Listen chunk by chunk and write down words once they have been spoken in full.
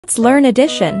Let's learn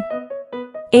addition.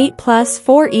 8 plus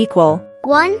 4 equal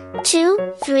 1, 2,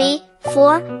 3,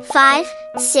 4, 5,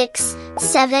 6,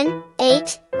 7,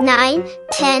 8, 9,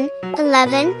 10,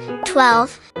 11,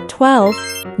 12. 12.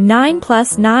 9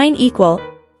 plus 9 equal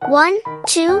 1,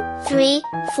 2, 3,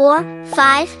 4,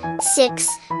 5, 6,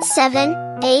 7,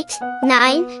 8,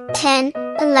 9, 10,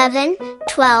 11,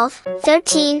 12,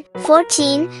 13,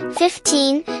 14,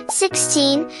 15,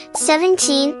 16,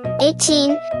 17,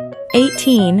 18.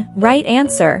 18. Right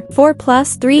answer. 4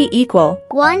 plus 3 equal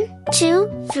 1,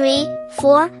 2, 3,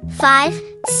 4, 5,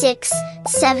 6,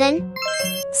 7.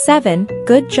 7.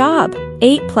 Good job.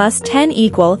 8 plus 10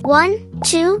 equal 1,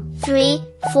 2, 3,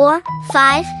 4,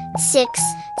 5, 6,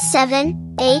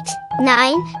 7, 8,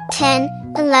 9, 10,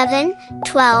 11,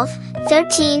 12,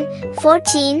 13,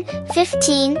 14,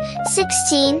 15,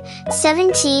 16,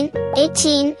 17,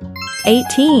 18.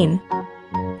 18.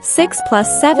 6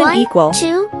 plus 7 1, equal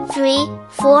 2, 3,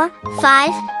 4, 5,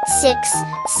 6,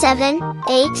 7,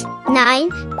 8, 9,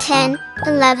 10,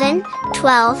 11,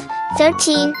 12,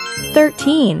 13.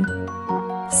 13.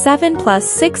 7 plus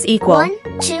 6 equal 1,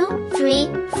 2, 3,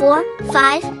 4,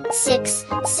 5, 6,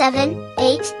 7,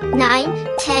 8, 9,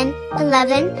 10,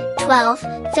 11, 12,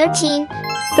 13.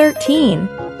 13.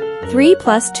 3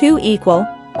 plus 2 equal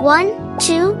 1,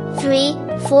 2, 3,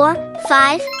 4,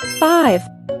 5. 5.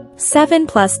 7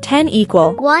 plus 10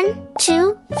 equal 1,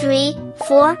 2, 3,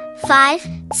 4, 5,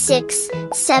 6,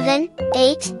 7,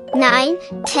 8, 9,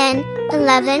 10,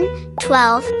 11,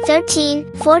 12,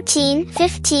 13, 14,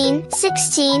 15,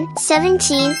 16,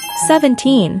 17.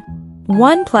 17.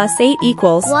 1 plus 8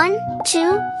 equals 1,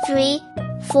 2, 3,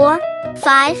 4,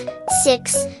 5,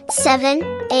 6, 7,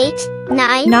 8,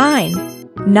 9. 9.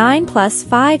 9 plus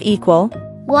 5 equal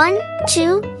 1,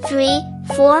 2, 3,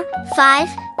 4, 5,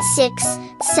 6,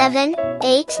 7,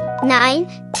 8, 9,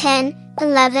 10,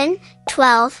 11,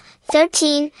 12,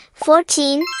 13,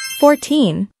 14.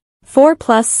 14. 4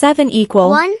 plus 7 equal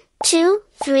 1, 2,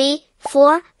 3,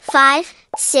 4, 5,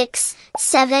 6,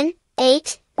 7,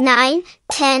 8, 9,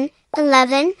 10,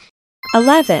 11.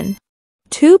 11.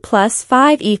 2 plus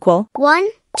 5 equal 1,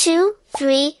 2,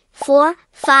 3, 4,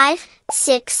 5,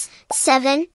 6,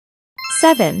 7.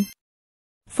 7.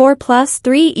 4 plus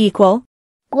 3 equal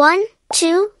 1,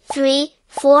 2, 3,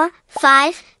 4,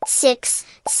 5, 6,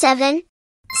 7.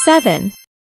 7.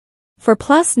 4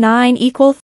 plus 9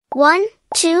 equal 1,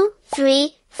 2,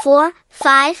 3, 4,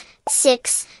 5,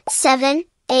 6, 7,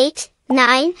 8,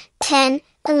 9, 10,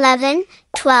 11,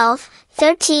 12,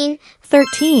 13.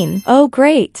 13. Oh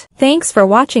great. Thanks for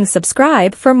watching.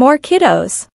 Subscribe for more kiddos.